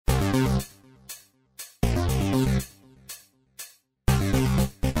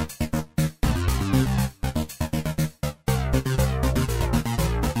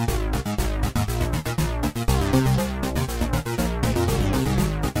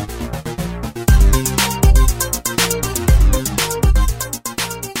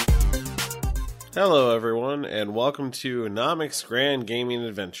Hello everyone, and welcome to Nomic's Grand Gaming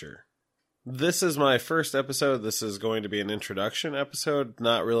Adventure. This is my first episode. This is going to be an introduction episode,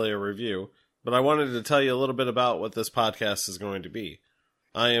 not really a review, but I wanted to tell you a little bit about what this podcast is going to be.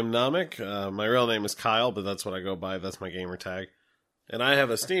 I am Nomic. My real name is Kyle, but that's what I go by. That's my gamer tag. And I have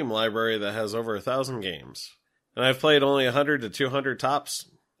a Steam library that has over 1,000 games. And I've played only 100 to 200 tops,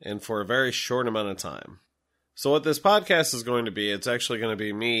 and for a very short amount of time. So what this podcast is going to be, it's actually going to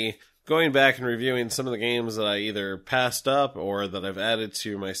be me going back and reviewing some of the games that I either passed up or that I've added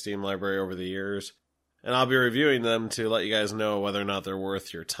to my Steam library over the years. And I'll be reviewing them to let you guys know whether or not they're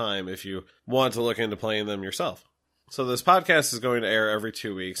worth your time if you want to look into playing them yourself. So this podcast is going to air every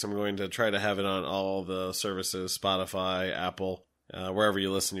 2 weeks. I'm going to try to have it on all the services, Spotify, Apple, wherever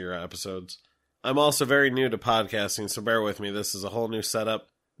you listen to your episodes. I'm also very new to podcasting, so bear with me. This is a whole new setup.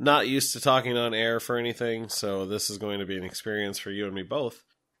 Not used to talking on air for anything, so this is going to be an experience for you and me both.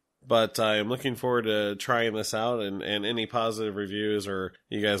 But I am looking forward to trying this out, and any positive reviews or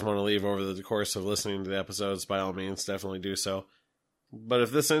you guys want to leave over the course of listening to the episodes, by all means, definitely do so. But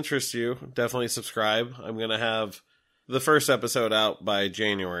if this interests you, definitely subscribe. I'm going to have the first episode out by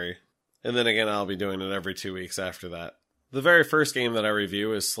January, and then again I'll be doing it every 2 weeks after that. The very first game that I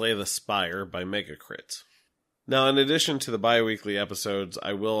review is Slay the Spire by Megacrit. Now, in addition to the bi-weekly episodes,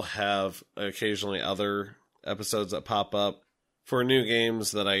 I will have occasionally other episodes that pop up for new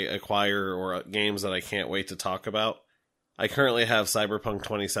games that I acquire or games that I can't wait to talk about. I currently have Cyberpunk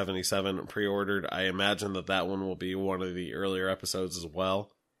 2077 pre-ordered. I imagine that one will be one of the earlier episodes as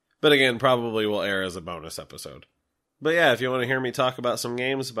well. But again, probably will air as a bonus episode. But yeah, if you want to hear me talk about some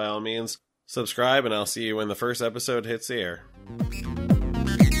games, by all means, subscribe and I'll see you when the first episode hits the air.